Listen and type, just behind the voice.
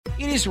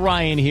It is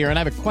Ryan here, and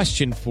I have a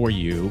question for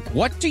you.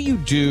 What do you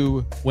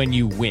do when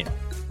you win?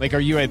 Like, are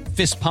you a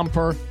fist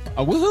pumper,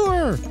 a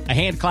woohooer, a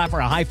hand clapper,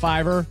 a high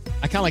fiver?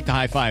 I kind of like the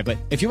high five, but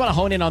if you want to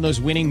hone in on those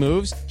winning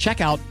moves,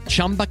 check out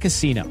Chumba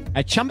Casino.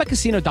 At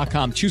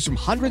ChumbaCasino.com, choose from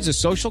hundreds of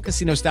social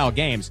casino-style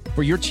games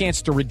for your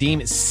chance to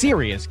redeem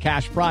serious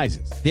cash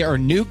prizes. There are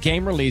new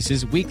game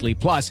releases weekly,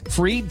 plus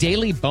free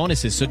daily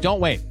bonuses. So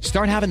don't wait.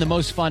 Start having the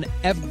most fun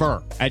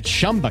ever at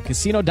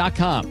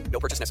ChumbaCasino.com. No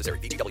purchase necessary.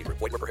 VGW. Void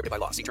where prohibited by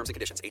law. See terms and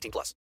conditions. 18+.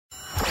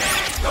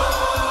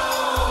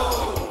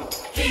 Gol!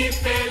 Que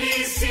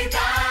felicidade!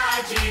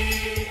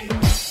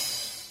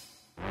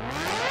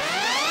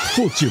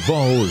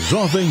 Futebol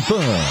Jovem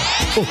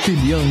Pan.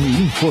 Opinião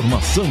e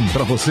informação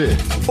para você.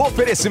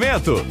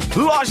 Oferecimento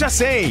Loja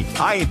 100.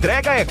 A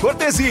entrega é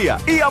cortesia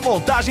e a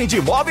montagem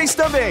de móveis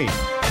também.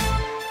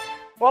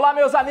 Olá,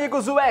 meus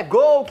amigos, o É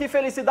Gol, que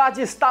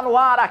felicidade está no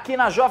ar aqui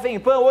na Jovem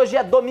Pan. Hoje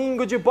é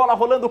domingo de bola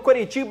rolando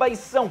Coritiba e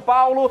São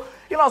Paulo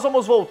e nós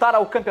vamos voltar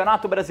ao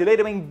Campeonato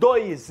Brasileiro em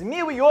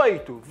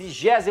 2008,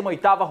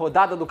 28ª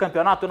rodada do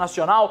Campeonato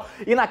Nacional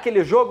e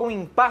naquele jogo um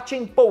empate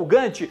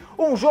empolgante,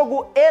 um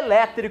jogo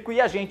elétrico e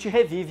a gente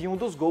revive um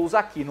dos gols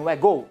aqui no É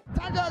Gol.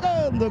 Tá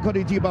ganhando,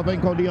 Coritiba vem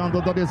com o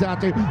Leandro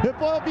Donizete,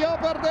 bobeou,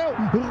 perdeu,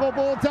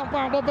 roubou o São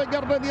Paulo, vem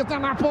organiza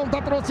na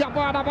ponta, trouxe a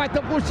bola, vai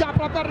ter puxar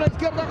para a perna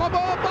esquerda, roubou,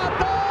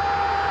 bateu!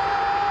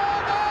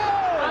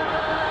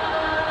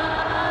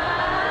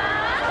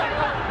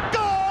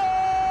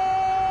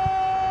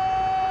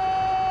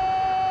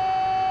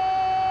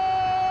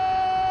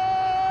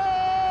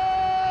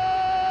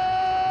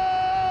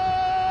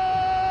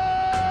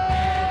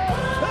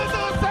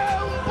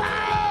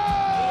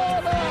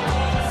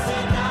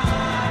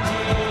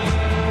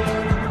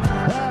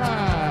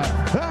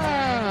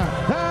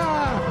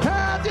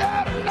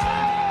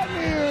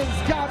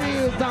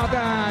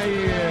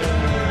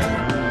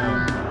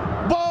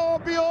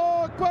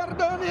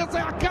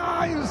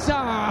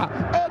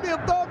 Ele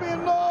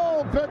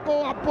dominou,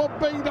 pegou a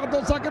popeira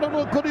do zagueiro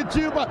no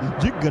Coritiba,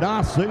 de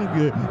graça, hein?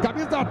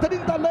 Camisa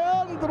 30,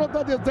 Leandro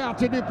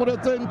Donizete de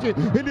presente,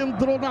 ele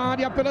entrou na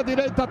área pela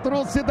direita,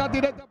 trouxe da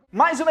direita.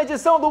 Mais uma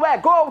edição do É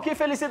Gol, que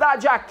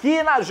felicidade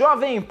aqui na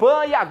Jovem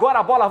Pan e agora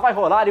a bola vai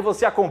rolar e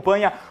você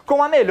acompanha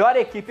com a melhor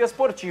equipe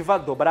esportiva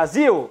do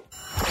Brasil.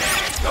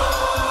 É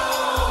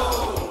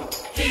gol!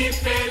 Que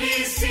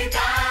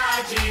felicidade!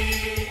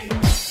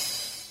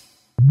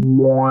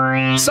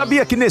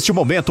 Sabia que neste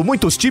momento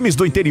muitos times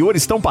do interior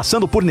estão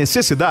passando por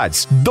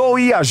necessidades?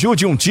 Doe e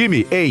ajude um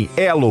time em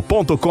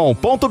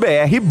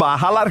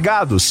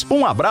elo.com.br/largados.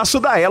 Um abraço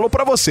da Elo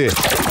pra você.